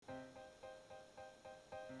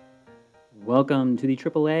Welcome to the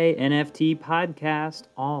AAA NFT podcast,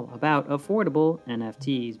 all about affordable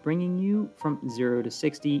NFTs, bringing you from 0 to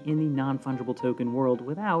 60 in the non-fungible token world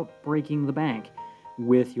without breaking the bank.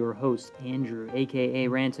 With your hosts, Andrew, aka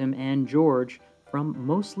Ransom, and George from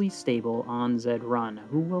Mostly Stable on Zed Run,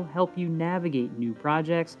 who will help you navigate new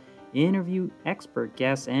projects, interview expert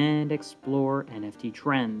guests, and explore NFT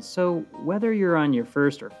trends. So, whether you're on your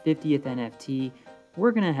first or 50th NFT,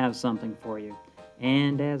 we're going to have something for you.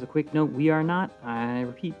 And as a quick note, we are not, I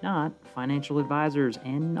repeat, not financial advisors,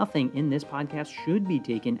 and nothing in this podcast should be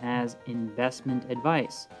taken as investment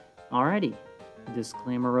advice. Alrighty,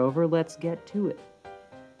 disclaimer over, let's get to it.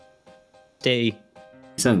 Stay. You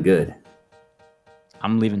sound good.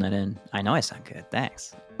 I'm leaving that in. I know I sound good.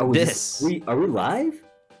 Thanks. Oh, are we live?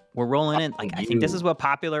 We're rolling in. I think this is what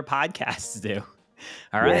popular podcasts do.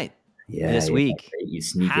 All right. This week, you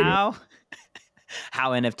sneak it in.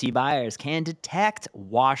 How NFT buyers can detect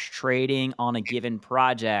wash trading on a given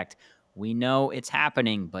project. We know it's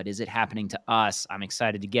happening, but is it happening to us? I'm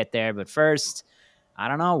excited to get there. But first, I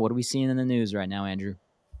don't know. What are we seeing in the news right now, Andrew?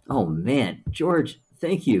 Oh, man. George,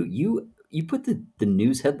 thank you. You put the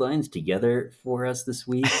news headlines together for us this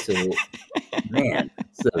week. So, man.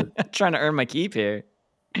 Trying to earn my keep here.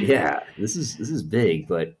 Yeah, this is big.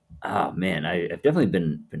 But, oh, man, I've definitely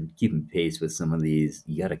been keeping pace with some of these.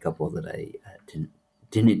 You got a couple that I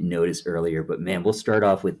didn't notice earlier, but man, we'll start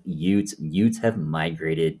off with Utes. Utes have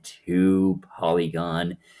migrated to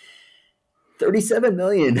Polygon. 37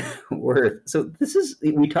 million worth. So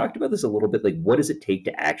we talked about this a little bit, like what does it take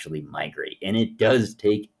to actually migrate? And it does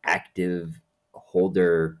take active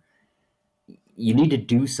holder. You need to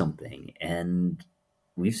do something. And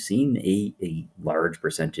we've seen a large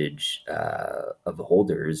percentage of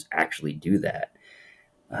holders actually do that.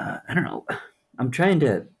 I don't know. I'm trying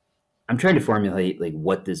to formulate like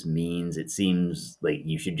what this means. It seems like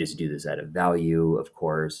you should just do this out of value, of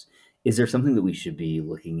course. Is there something that we should be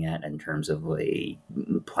looking at in terms of a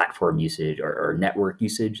platform usage or network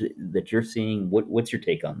usage that you're seeing? What's your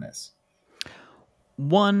take on this?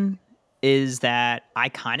 One is that I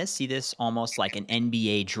kind of see this almost like an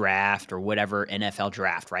NBA draft or whatever NFL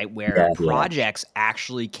draft, right? Where projects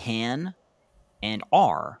actually can and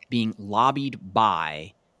are being lobbied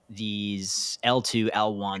by these L2,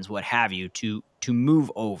 L1s, what have you, to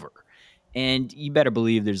move over. And you better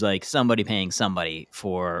believe there's like somebody paying somebody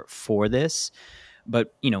for this.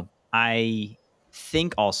 But, I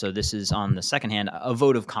think also this is on the second hand, a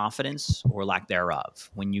vote of confidence or lack thereof.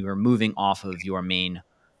 When you are moving off of your main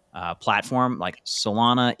platform, like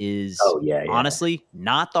Solana is honestly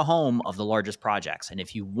not the home of the largest projects. And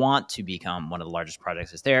if you want to become one of the largest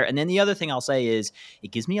projects, it's there. And then the other thing I'll say is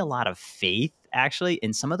it gives me a lot of faith actually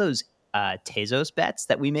in some of those Tezos bets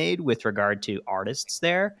that we made with regard to artists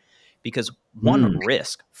there. Because one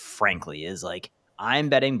risk, frankly, is like I'm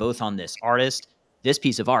betting both on this artist, this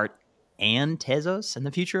piece of art, and Tezos and the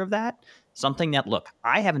future of that. Something that, look,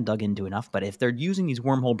 I haven't dug into enough, but if they're using these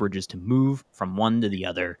wormhole bridges to move from one to the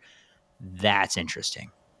other, that's interesting.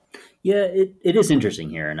 Yeah, it is interesting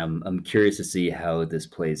here, and I'm curious to see how this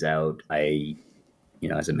plays out. I,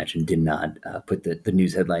 as I mentioned, did not put the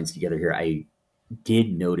news headlines together here. I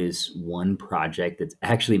did notice one project that's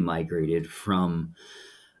actually migrated from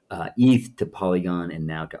ETH to Polygon and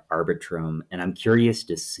now to Arbitrum, and I'm curious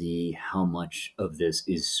to see how much of this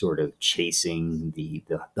is sort of chasing the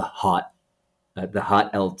hot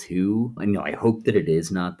L2. I hope that it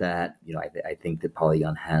is not that. I think that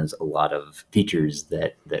Polygon has a lot of features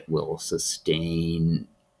that will sustain,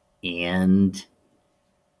 and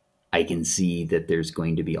I can see that there's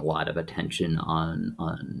going to be a lot of attention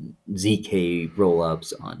on ZK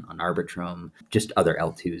rollups, on Arbitrum, just other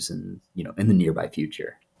L2s, and in the nearby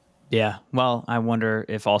future. Yeah. Well, I wonder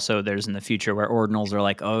if also there's in the future where ordinals are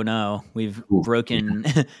like, oh no, we've broken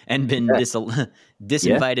and been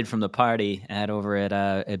disinvited from the party over at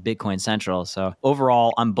Bitcoin Central. So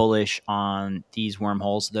overall, I'm bullish on these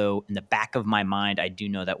wormholes, though in the back of my mind, I do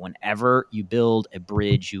know that whenever you build a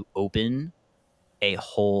bridge, you open a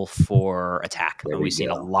hole for attack. And we've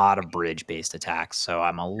seen a lot of bridge-based attacks. So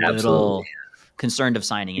I'm a little concerned of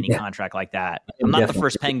signing any contract like that. I'm not the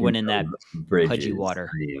first penguin in that pudgy water.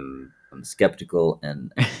 I'm skeptical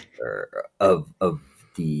and of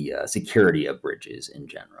the security of bridges in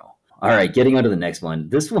general. All right, getting on to the next one.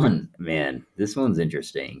 This one's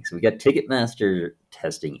interesting. So we got Ticketmaster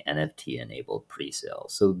testing NFT-enabled presale.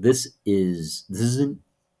 So this isn't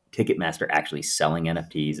Ticketmaster actually selling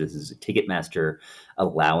NFTs. This is Ticketmaster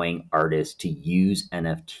allowing artists to use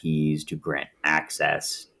NFTs to grant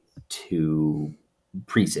access to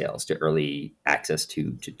pre-sales, to early access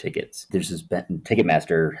to tickets. There's this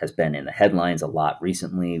Ticketmaster has been in the headlines a lot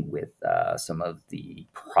recently with some of the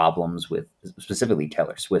problems with specifically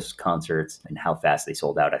Taylor Swift's concerts and how fast they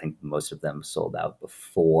sold out. I think most of them sold out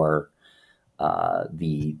before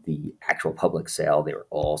the actual public sale. They were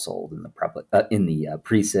all sold in the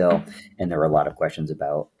pre-sale, and there were a lot of questions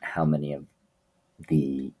about how many of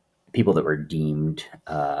the people that were deemed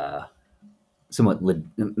somewhat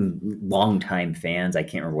long-time fans. I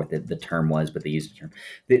can't remember what the term was, but they used the term.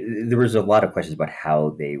 There was a lot of questions about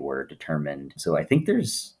how they were determined. So I think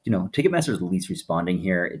there's, Ticketmaster is the least responding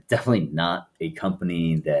here. It's definitely not a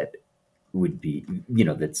company that would be,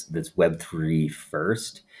 that's Web3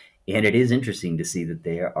 first. And it is interesting to see that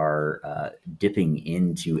they are dipping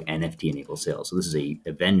into NFT enabled sales. So this is a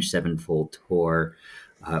Avenged Sevenfold tour.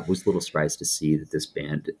 Was a little surprised to see that this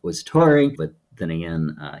band was touring, but then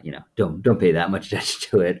again, don't pay that much attention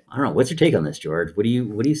to it. I don't know. What's your take on this, George? What are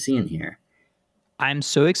you seeing here? I'm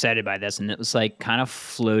so excited by this, and it was like kind of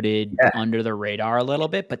floated under the radar a little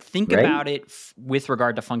bit. But think Right? about it with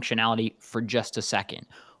regard to functionality for just a second.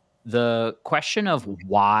 The question of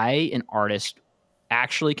why an artist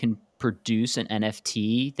actually can produce an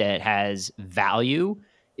NFT that has value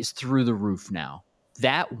is through the roof now.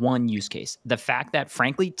 That one use case, the fact that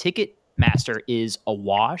frankly, Ticketmaster is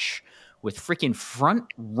awash with freaking front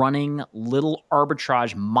running little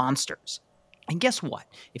arbitrage monsters. And guess what?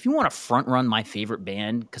 If you want to front run my favorite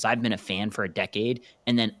band because I've been a fan for a decade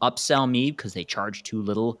and then upsell me because they charge too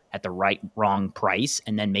little at the wrong price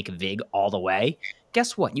and then make a VIG all the way,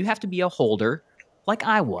 guess what? You have to be a holder like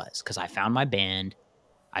I was because I found my band,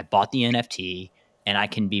 I bought the NFT, and I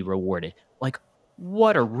can be rewarded. Like,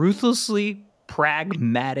 what a ruthlessly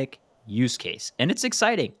pragmatic use case. And it's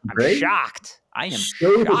exciting. I'm Right? shocked. I am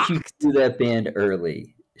Show that you shocked. do that band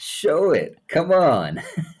early. Show it. Come on.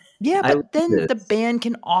 Yeah, I love but then this. the band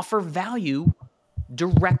can offer value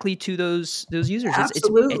directly to those users. It's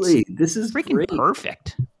Absolutely. This is freaking great.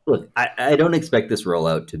 perfect. Look, I don't expect this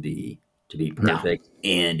rollout to be No. perfect,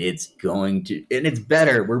 and it's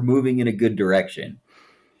better. We're moving in a good direction.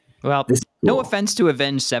 Well, This is no cool. offense to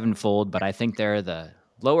Avenged Sevenfold, but I think they're the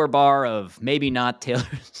lower bar of maybe not Taylor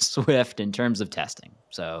Swift in terms of testing.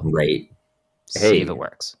 So Right. see if Hey, it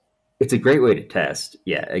works. it's a great way to test.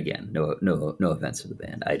 Yeah, again, no offense to the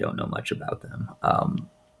band. I don't know much about them.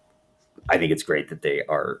 I think it's great that they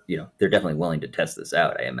are, they're definitely willing to test this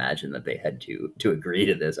out. I imagine that they had to agree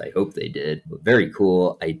to this. I hope they did. But very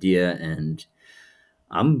cool idea, and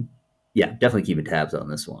I'm definitely keeping tabs on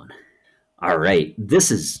this one. All right,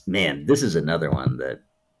 this is another one that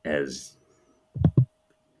has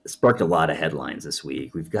sparked a lot of headlines this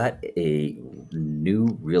week. We've got a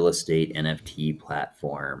new real estate NFT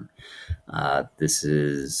platform. This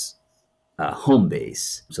is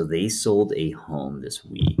Homebase. So they sold a home this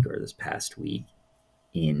past week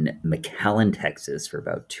in McAllen, Texas for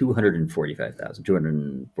about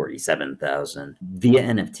 247,000 via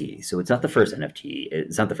NFT. So it's not the first NFT.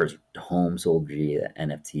 It's not the first home sold via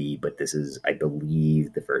NFT, but this is, I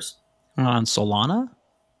believe, the first. On Solana?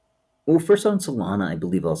 Well, first on Solana, I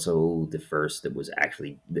believe also the first that was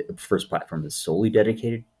actually the first platform that's solely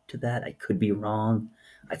dedicated to that. I could be wrong.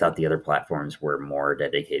 I thought the other platforms were more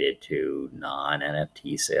dedicated to non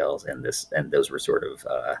NFT sales, and those were sort of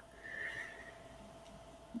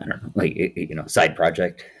I don't know, like side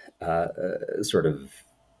project sort of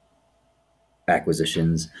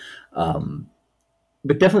acquisitions.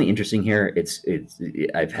 But definitely interesting here. It's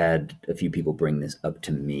I've had a few people bring this up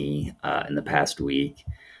to me in the past week.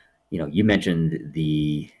 You mentioned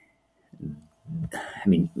I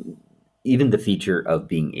mean, even the feature of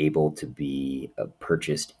being able to be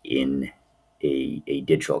purchased in a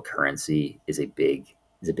digital currency is a big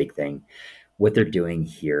thing. What they're doing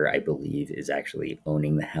here, I believe, is actually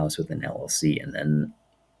owning the house with an LLC and then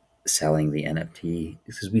selling the NFT,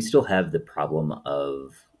 because we still have the problem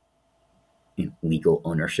of legal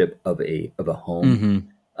ownership of a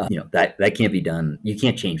home. Mm-hmm. That can't be done. You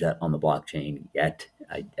can't change that on the blockchain yet.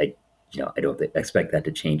 I don't expect that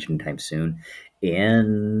to change anytime soon.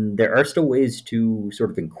 And there are still ways to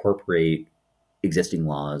sort of incorporate existing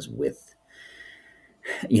laws with,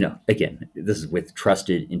 again, this is with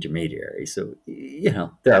trusted intermediaries. So,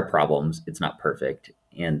 there are problems. It's not perfect.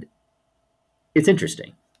 And it's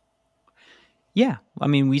interesting. Yeah, I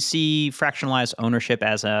mean, we see fractionalized ownership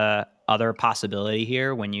as a other possibility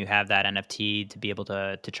here when you have that NFT to be able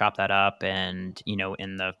to chop that up, and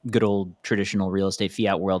in the good old traditional real estate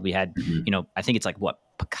fiat world, we had Mhm. I think it's like what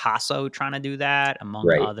Picasso trying to do that among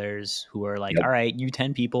Right. others who are like, Yep. all right, you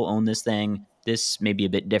 10 people own this thing. This may be a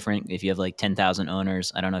bit different if you have like 10,000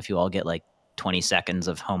 owners. I don't know if you all get like 20 seconds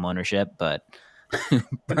of home ownership, but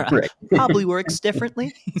Right. Probably works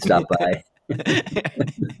differently. Stop by,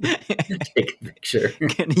 take a picture.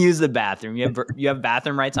 Can use the bathroom. You have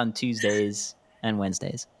bathroom rights on Tuesdays and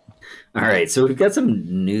Wednesdays. All right, so we've got some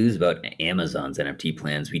news about Amazon's NFT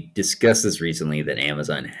plans. We discussed this recently that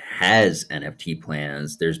Amazon has NFT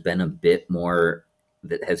plans. There's been a bit more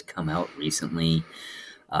that has come out recently.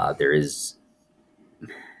 There is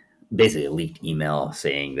basically a leaked email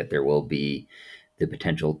saying that there will be the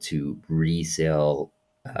potential to resell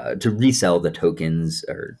the tokens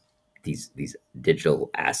or these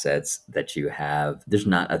digital assets that you have. There's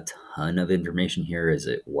not a ton of information here as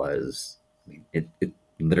it was. I mean, it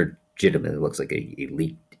legitimately looks like a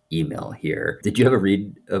leaked email here. Did you have a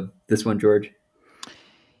read of this one, George?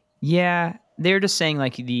 Yeah, they're just saying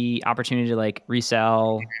like the opportunity to like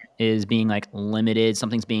resell is being like limited.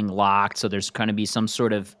 Something's being locked, so there's going to be some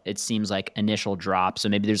sort of, it seems like, initial drop. So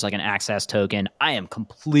maybe there's like an access token. I am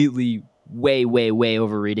completely way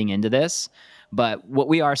overreading into this, but what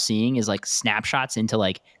we are seeing is like snapshots into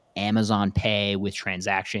like Amazon Pay with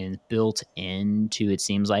transactions built into, it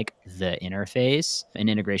seems like, the interface and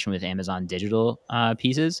integration with Amazon digital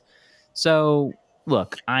pieces. So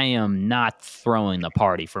look, I am not throwing the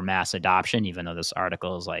party for mass adoption, even though this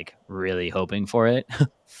article is like really hoping for it.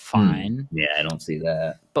 Fine. Yeah, I don't see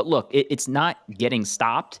that. But look, it's not getting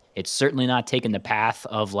stopped. It's certainly not taking the path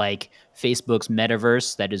of like Facebook's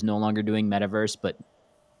metaverse that is no longer doing metaverse, but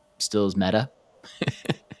still is meta.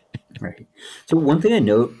 Right. So one thing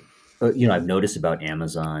I've noticed about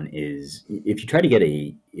Amazon is if you try to get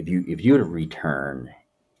if you were to return,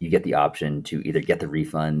 you get the option to either get the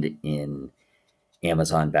refund in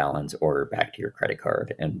Amazon balance or back to your credit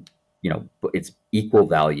card, and it's equal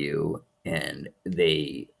value, and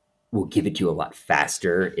they will give it to you a lot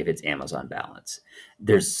faster if it's Amazon balance.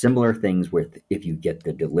 There's similar things with if you get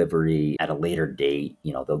the delivery at a later date,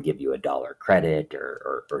 they'll give you $1 credit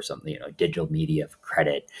or something, digital media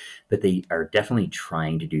credit, but they are definitely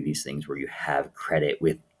trying to do these things where you have credit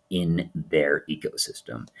within their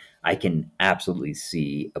ecosystem. I can absolutely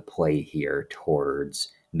see a play here towards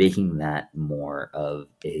making that more of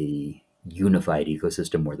a unified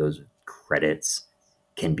ecosystem where those credits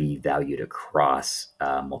can be valued across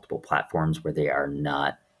multiple platforms where they are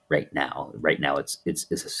not right now. Right now, it's a it's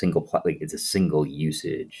a single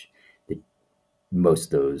usage that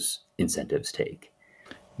most of those incentives take.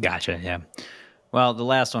 Gotcha. Yeah. Well, the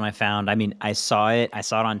last one I found, I mean, I saw it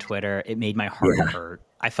on Twitter. It made my heart Yeah. hurt.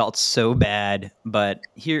 I felt so bad, but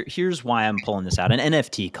here's why I'm pulling this out. An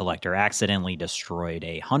NFT collector accidentally destroyed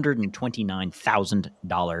a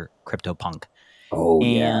 $129,000 CryptoPunk. Oh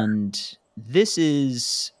yeah. And this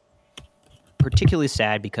is particularly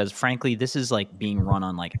sad because frankly, this is like being run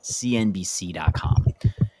on like cnbc.com.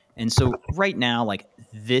 And so right now, like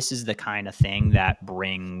this is the kind of thing that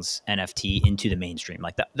brings NFT into the mainstream.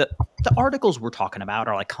 Like the articles we're talking about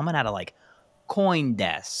are like coming out of like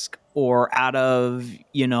CoinDesk or out of,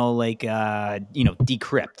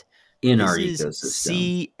 Decrypt. In our This is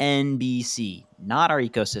ecosystem. CNBC, not our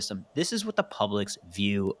ecosystem. This is what the public's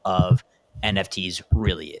view of NFTs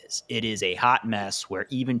really is. It is a hot mess where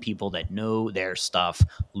even people that know their stuff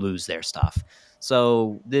lose their stuff.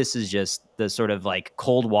 So this is just the sort of like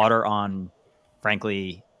cold water on,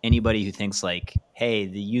 frankly, anybody who thinks like, hey,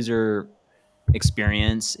 the user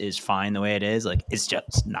experience is fine the way it is. Like it's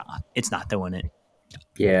just not. It's not doing it.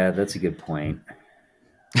 Yeah, that's a good point.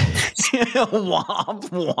 Womp I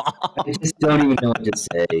womp. just don't even know what to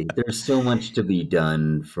say. There's so much to be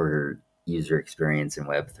done for user experience in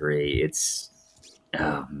Web3.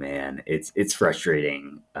 Oh man, it's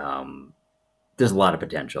frustrating. There's a lot of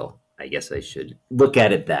potential. I guess I should look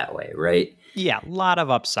at it that way, right? Yeah, a lot of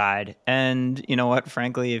upside. And you know what?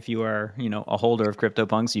 Frankly, if you are, a holder of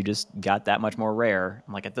CryptoPunks, you just got that much more rare.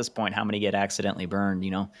 Like at this point, how many get accidentally burned?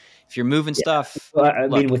 If you're moving Yeah. stuff, Well, I mean,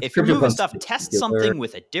 look, with if you're moving CryptoPunks stuff, in test particular, something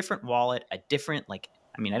with a different wallet, a different, like,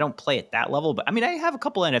 I mean, I don't play at that level, but I mean, I have a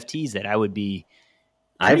couple NFTs that I would be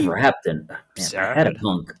I've pretty wrapped an man. I had a sad.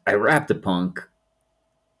 punk. I wrapped a punk.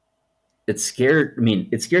 It scared. I mean,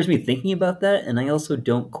 it scares me thinking about that, and I also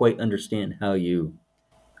don't quite understand how you.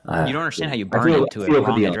 You don't understand how you I burn feel into I a feel for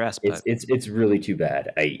wrong the owner. address, It's but it's it's really too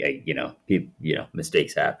bad.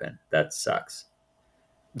 Mistakes happen. That sucks.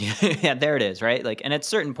 yeah, there it is, right? Like, and at a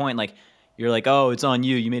certain point, like, you're like, oh, it's on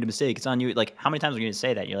you. You made a mistake. It's on you. Like, how many times are you going to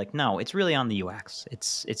say that? You're like, no, it's really on the UX.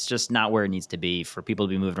 It's just not where it needs to be for people to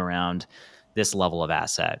be moving around this level of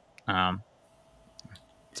asset.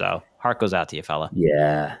 So heart goes out to you, fella.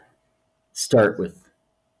 Yeah. Start with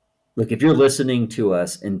look, if you're listening to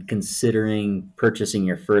us and considering purchasing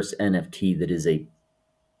your first NFT that is a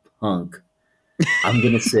punk, I'm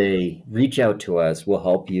going to say, reach out to us. We'll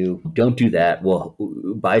help you. Don't do that. We'll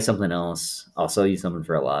buy something else. I'll sell you something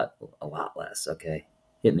for a lot less. Okay.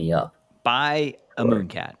 Hit me up. Buy a Or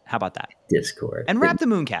mooncat. How about that? Discord. And wrap the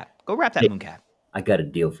mooncat. Go wrap that Hey, mooncat. I got a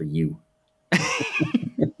deal for you.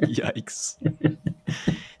 Yikes.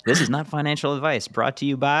 This is not financial advice brought to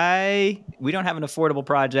you by. We don't have an affordable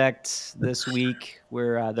project this week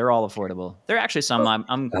where they're all affordable. There are actually some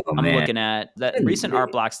I'm Man. looking at that recent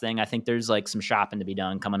Art Blocks thing. I think there's like some shopping to be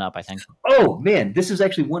done coming up, I think. Oh man, this is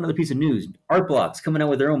actually one other piece of news. Art Blocks coming out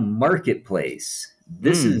with their own marketplace.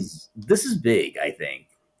 This is big, I think,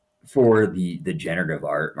 for the generative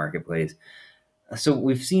art marketplace. So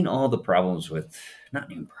we've seen all the problems with,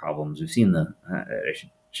 not even problems. We've seen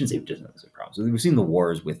shouldn't say just the problems. We've seen the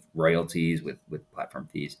wars with royalties, with platform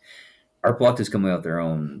fees. Artblock is coming out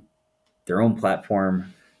with their own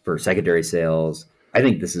platform for secondary sales. I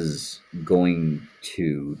think this is going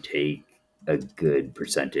to take a good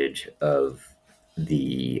percentage of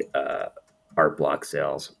the art block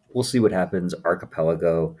sales. We'll see what happens.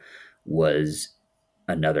 Archipelago was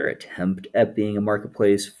another attempt at being a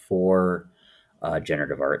marketplace for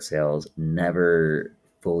generative art sales. Never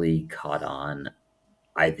fully caught on.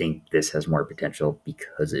 I think this has more potential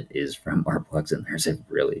because it is from Artblocks and there's a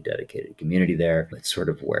really dedicated community there. It's sort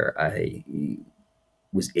of where I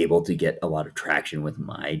was able to get a lot of traction with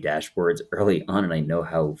my dashboards early on, and I know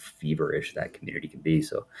how feverish that community can be.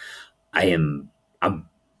 So I'm I'm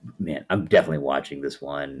definitely watching this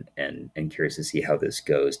one and curious to see how this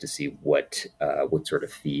goes, to see what sort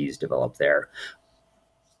of fees develop there.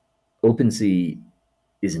 OpenSea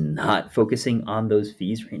is not focusing on those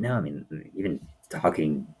fees right now. I mean, even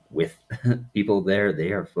talking with people there,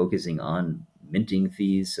 they are focusing on minting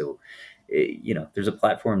fees. So, there's a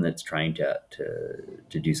platform that's trying to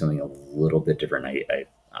do something a little bit different.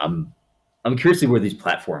 I'm curious to see where these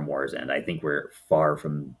platform wars end. I think we're far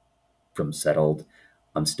from settled.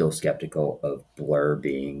 I'm still skeptical of Blur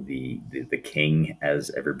being the king, as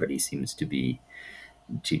everybody seems to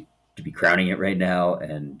to be crowning it right now.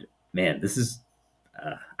 And man, this is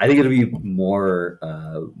I think it'll be more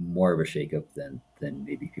of a shakeup than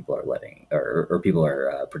maybe people are letting or people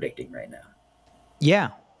are predicting right now. Yeah.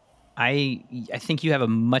 I think you have a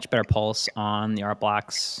much better pulse on the Art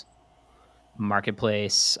Blocks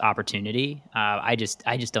marketplace opportunity. I just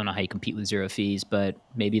don't know how you compete with zero fees, but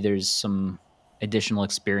maybe there's some additional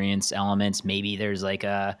experience elements. Maybe there's like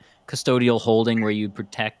a custodial holding where you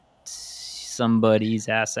protect somebody's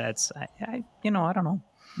assets. I don't know.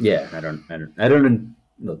 Yeah, I don't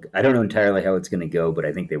look. I don't know entirely how it's going to go, but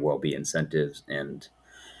I think there will be incentives. And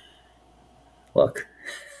look,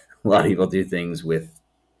 a lot of people do things with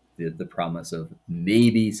the promise of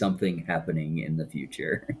maybe something happening in the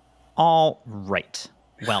future. All right.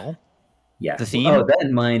 Well, Yeah. the theme. Oh, that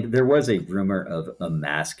in mind, there was a rumor of a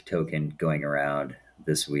mask token going around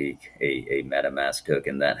this week, a MetaMask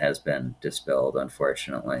token that has been dispelled,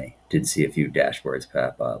 unfortunately. Did see a few dashboards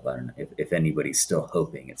pop up. I don't know if anybody's still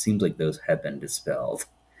hoping. It seems like those have been dispelled.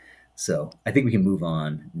 So I think we can move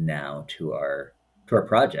on now to our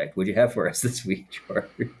project. What do you have for us this week,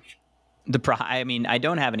 George? I mean, I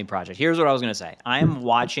don't have any project. Here's what I was going to say. I am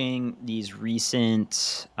watching these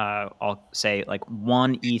recent, I'll say like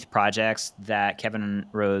 1 ETH projects that Kevin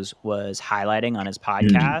Rose was highlighting on his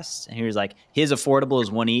podcast. And he was like, his affordable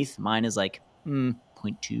is 1 ETH. Mine is like 0.2.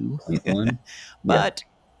 0.1. But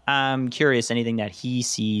I'm curious anything that he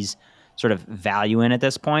sees sort of value in at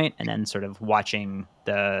this point, and then sort of watching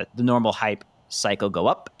the normal hype cycle go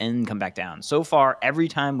up and come back down. So far, every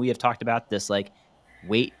time we have talked about this, like,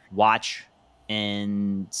 wait, watch,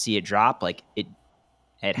 and see it drop. Like it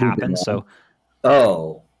happens. So,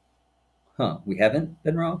 We haven't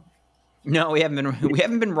been wrong. no, we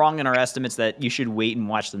haven't been wrong in our estimates that you should wait and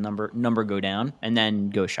watch the number go down and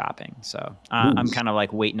then go shopping. So I'm kind of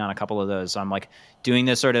like waiting on a couple of those. So I'm like doing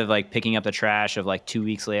this sort of like picking up the trash of like 2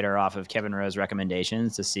 weeks later off of Kevin Rose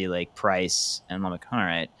recommendations to see like price, and I'm like, all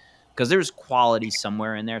right. Because there's quality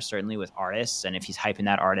somewhere in there, certainly with artists, and if he's hyping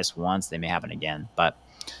that artist once, they may happen again. But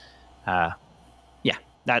yeah,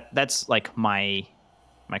 that's like my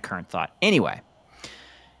current thought. Anyway,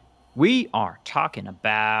 we are talking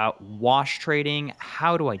about wash trading,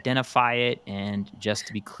 how to identify it, and just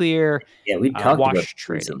to be clear, Yeah, we talked about wash this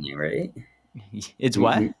trading. recently, right? It's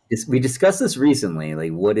what? We discussed this recently.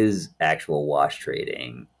 Like, what is actual wash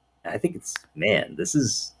trading? I think this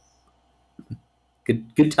is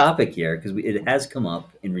good topic here because it has come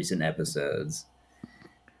up in recent episodes,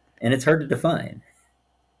 and it's hard to define.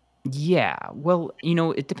 Yeah, well,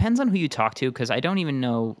 it depends on who you talk to, because I don't even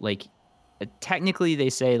know, like, technically they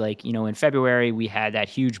say, like, in February we had that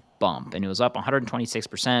huge bump, and it was up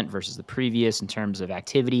 126% versus the previous in terms of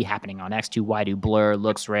activity happening on X2. Why do blur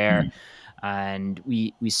looks rare? And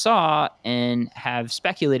we saw and have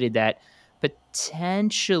speculated that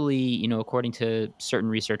potentially, according to certain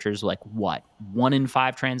researchers, like 1 in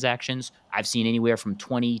 5 transactions, I've seen anywhere from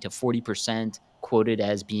 20 to 40% quoted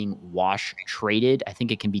as being wash traded. I think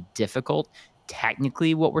it can be difficult.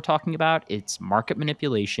 Technically, what we're talking about, it's market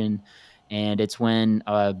manipulation, and it's when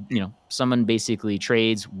someone basically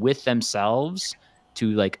trades with themselves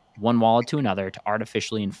to like one wallet to another to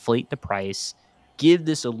artificially inflate the price, give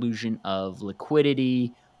this illusion of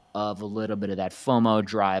liquidity, of a little bit of that FOMO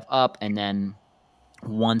drive up, and then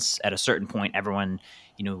once at a certain point everyone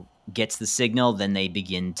gets the signal, then they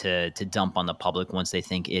begin to dump on the public once they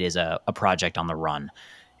think it is a project on the run.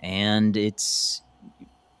 And it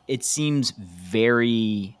seems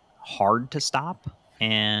very hard to stop,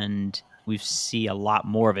 and we see a lot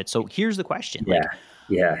more of it. So here's the question. Yeah.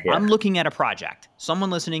 Yeah. I'm looking at a project. Someone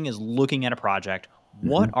listening is looking at a project.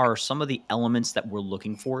 What are some of the elements that we're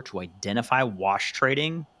looking for to identify wash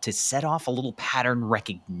trading to set off a little pattern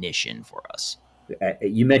recognition for us?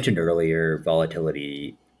 You mentioned earlier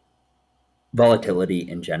volatility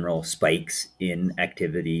in general, spikes in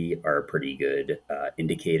activity are a pretty good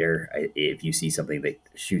indicator. If you see something that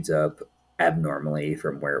shoots up abnormally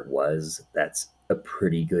from where it was, that's a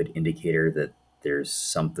pretty good indicator that there's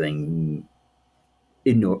something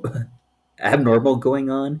abnormal going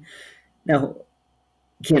on. Now,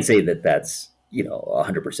 can't say that that's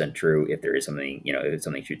 100% true. If there is something, if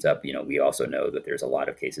something shoots up, we also know that there's a lot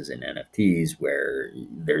of cases in NFTs where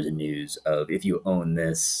there's a news of, if you own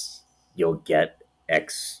this, you'll get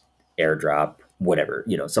X airdrop, whatever,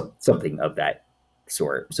 something of that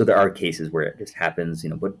sort. So there are cases where it just happens,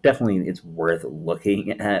 but definitely it's worth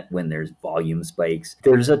looking at when there's volume spikes.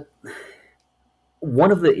 There's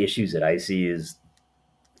one of the issues that I see is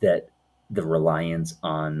that the reliance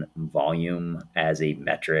on volume as a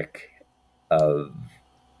metric of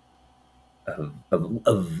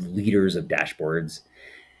of leaders of dashboards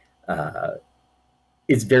uh,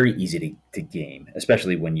 is very easy to game,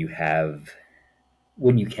 especially when you can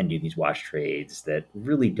do these wash trades that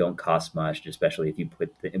really don't cost much, especially if you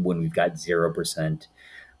when we've got 0%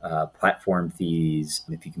 platform fees,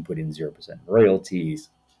 if you can put in 0% royalties,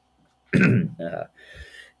 you're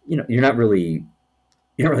not really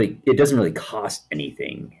it doesn't really cost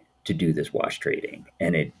anything to do this wash trading,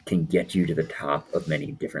 and it can get you to the top of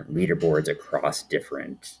many different leaderboards across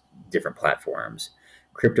different platforms.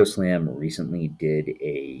 CryptoSlam recently did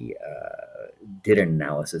an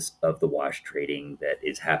analysis of the wash trading that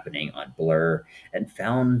is happening on Blur, and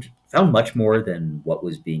found much more than what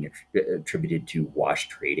was being attributed to wash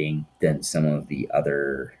trading than some of the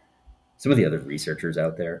other researchers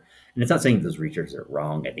out there. And it's not saying those researchers are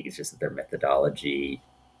wrong. I think it's just that their methodology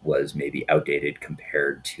was maybe outdated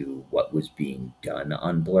compared to what was being done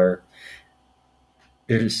on Blur.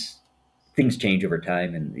 There's Things change over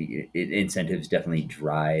time, and incentives definitely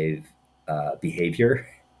drive behavior.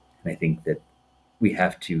 And I think that we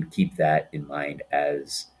have to keep that in mind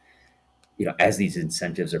as these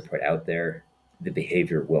incentives are put out there. The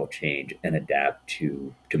behavior will change and adapt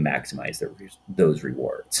to maximize those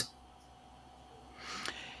rewards.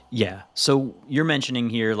 Yeah. So you're mentioning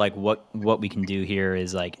here, like what we can do here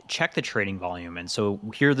is like check the trading volume. And so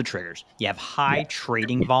here are the triggers. You have high Yeah.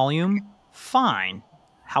 trading volume, fine.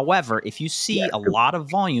 However, if you see a lot of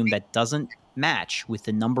volume that doesn't match with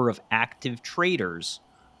the number of active traders,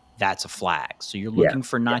 that's a flag. So you're Yeah. looking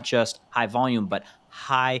for not just high volume, but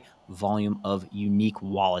high volume of unique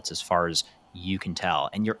wallets as far as you can tell.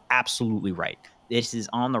 And you're absolutely right. This is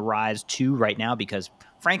on the rise too right now because,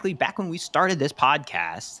 frankly, back when we started this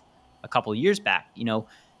podcast a couple of years back,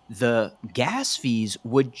 the gas fees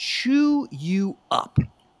would chew you up.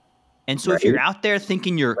 And so if you're Right. out there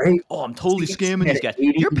thinking Right. I'm totally scamming Seeing these at guys,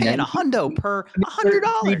 80, you're paying 90, $100 per I mean, they're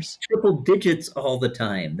 $100. triple digits all the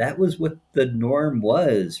time. That was what the norm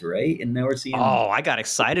was, right? And now we're seeing Oh, I got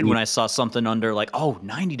excited when I saw something under like,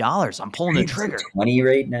 $90. I'm pulling the it's trigger. 20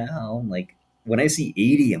 right now. Like when I see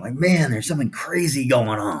 80, I'm like, man, there's something crazy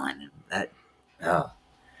going on. Oh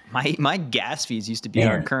My gas fees used to be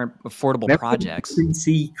our man. current affordable Remember when projects.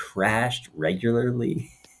 frequency crashed regularly?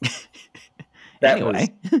 That was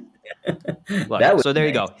Anyway, look, that was so there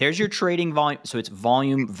you nice. go. Here's your trading volume. So it's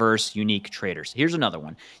volume versus unique traders. Here's another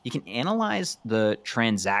one. You can analyze the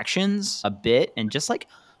transactions a bit and just like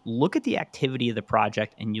look at the activity of the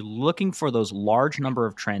project, and you're looking for those large number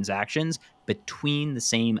of transactions between the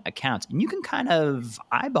same accounts. And you can kind of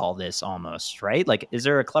eyeball this almost, right? Like, is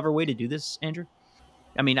there a clever way to do this, Andrew?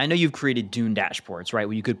 I mean, I know you've created Dune dashboards, right?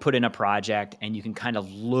 Where you could put in a project and you can kind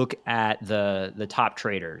of look at the top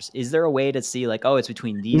traders. Is there a way to see like, oh, it's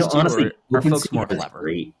between these two, or Honestly, are folks more OpenSea has clever?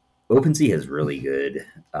 great. OpenSea has really good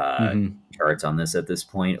Mm-hmm. charts on this at this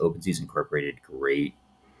point. OpenSea's incorporated great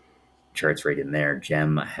charts right in there.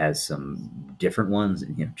 Gem has some different ones.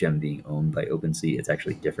 Gem being owned by OpenSea, it's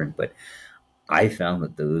actually different, but I found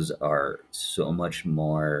that those are so much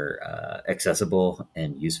more accessible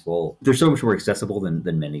and useful. They're so much more accessible than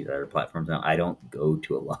many other platforms now. I don't go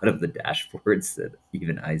to a lot of the dashboards that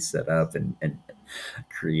even I set up and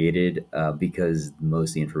created because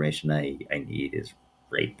most of the information I need is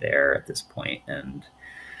right there at this point. And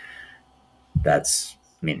that's,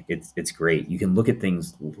 I mean, it's great. You can look at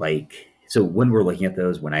things like, so when we're looking at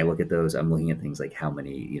those, when I look at those, I'm looking at things like how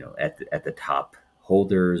many, at the top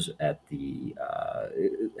holders, at the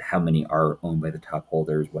how many are owned by the top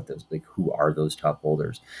holders, what those, like, who are those top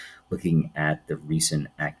holders, looking at the recent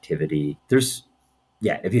activity. There's,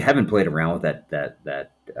 yeah, if you haven't played around with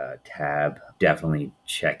that tab, definitely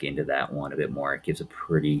check into that one a bit more. It gives a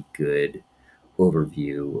pretty good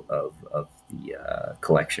overview of the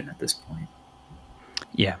collection at this point.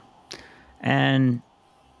 Yeah. And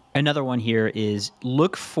another one here is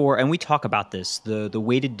look for, and we talk about this, the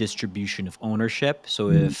weighted distribution of ownership. So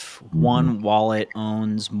if Mm-hmm. one wallet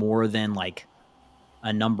owns more than like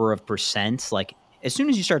a number of percent, like as soon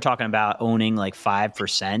as you start talking about owning like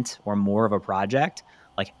 5% or more of a project,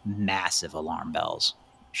 like massive alarm bells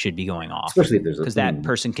should be going off, Especially if there's because I that mean,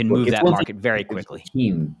 person can look, move it's that one thing market very if there's a quickly.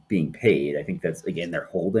 team being paid. I think that's, again, they're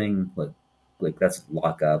holding, like that's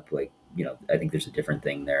lockup. Like, I think there's a different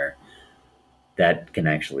thing there that can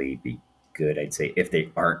actually be good. I'd say if they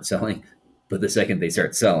aren't selling, but the second they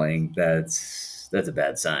start selling, that's a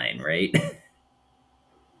bad sign, right?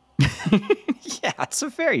 Yeah, it's a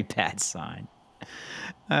very bad sign.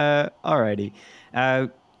 Alrighty.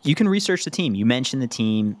 You can research the team. You mentioned the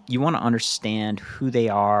team. You want to understand who they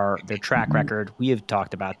are, their track Mhm. record. We have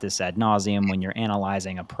talked about this ad nauseum when you're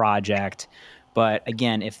analyzing a project. But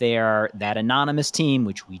again, if they are that anonymous team,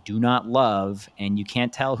 which we do not love, and you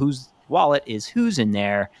can't tell whose wallet is who's in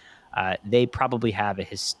there, they probably have a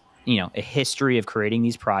history of creating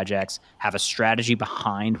these projects, have a strategy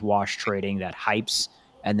behind wash trading that hypes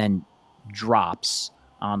and then drops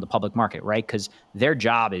on the public market, right? Because their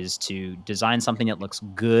job is to design something that looks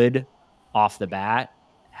good off the bat,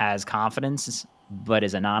 has confidence, but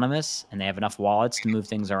is anonymous, and they have enough wallets to move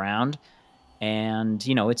things around. And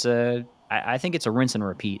I think it's a rinse and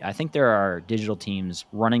repeat. I think there are digital teams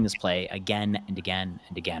running this play again and again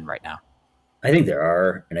and again right now. I think there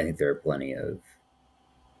are, and I think there are plenty of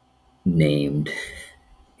named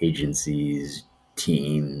agencies,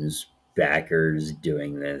 teams, backers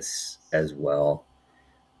doing this as well.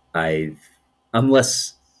 I've I'm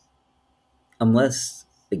less I'm less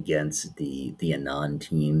against the anon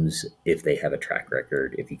teams if they have a track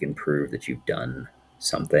record, if you can prove that you've done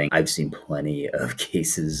something. I've seen plenty of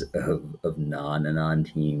cases of non-anon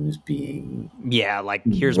teams being Yeah, like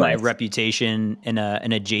here's my less. reputation in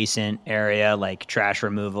an adjacent area like trash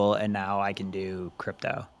removal, and now I can do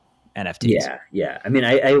crypto NFTs. Yeah, yeah. I mean,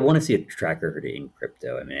 I want to see a track record in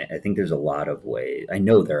crypto. I mean, I think there's a lot of ways. I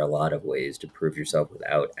know there are a lot of ways to prove yourself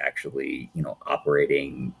without actually,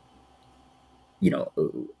 operating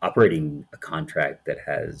a contract that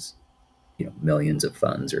has, millions of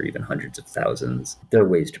funds or even hundreds of thousands. There are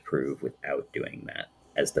ways to prove without doing that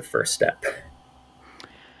as the first step.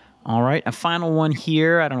 All right, a final one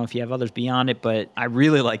here. I don't know if you have others beyond it, but I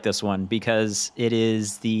really like this one because it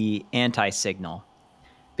is the anti signal.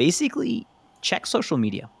 Basically, check social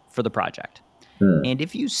media for the project. Hmm. And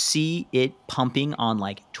if you see it pumping on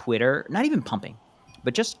like Twitter, not even pumping,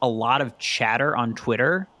 but just a lot of chatter on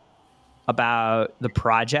Twitter about the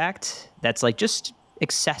project that's like just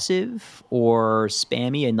excessive or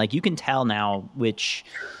spammy, and like you can tell now which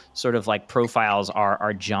sort of like profiles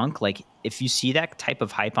are junk. Like if you see that type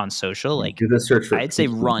of hype on social, like Do the search for I'd say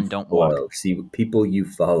people you run, don't walk. follow. See people you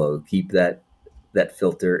follow. Keep that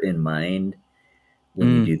filter in mind when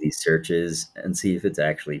you Mm, do these searches, and see if it's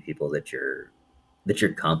actually people that you're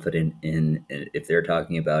confident in. And if they're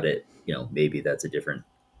talking about it, maybe that's a different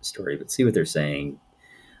story. But see what they're saying.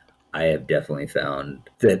 I have definitely found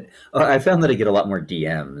that I get a lot more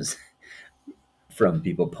DMs from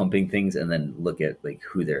people pumping things, and then look at like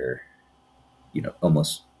who they're,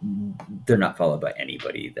 almost, they're not followed by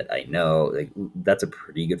anybody that I know. Like, that's a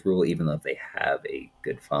pretty good rule, even though if they have a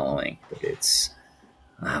good following. But it's,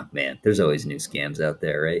 oh man, there's always new scams out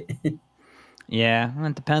there, right? yeah,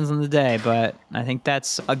 it depends on the day, but I think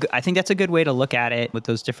that's a good way to look at it with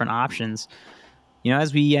those different options.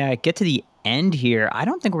 As we get to the end here. I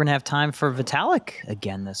don't think we're gonna have time for Vitalik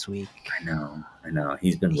again this week. I know.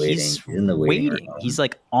 He's been waiting. He's in the waiting room. He's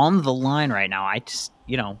like on the line right now. I just,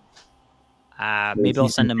 maybe I'll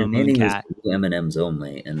send him a moon cat. M&Ms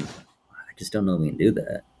only, and I just don't know if we can do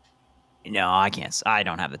that. No, I can't. I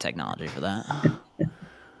don't have the technology for that.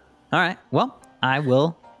 All right. Well, I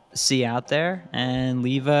will see you out there and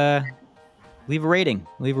leave a rating,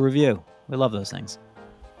 leave a review. We love those things.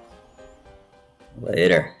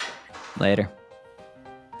 Later.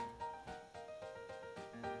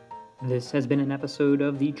 This has been an episode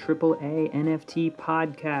of the AAA NFT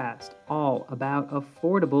podcast, all about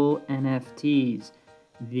affordable NFTs.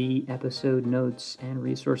 The episode notes and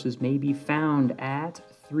resources may be found at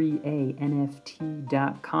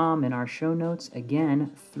 3anft.com in our show notes.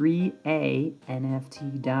 Again,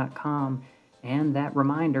 3anft.com. And that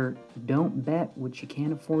reminder, don't bet what you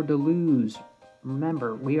can't afford to lose.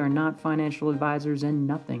 Remember, we are not financial advisors, and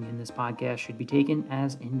nothing in this podcast should be taken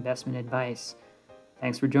as investment advice.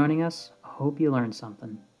 Thanks for joining us. Hope you learned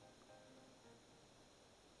something.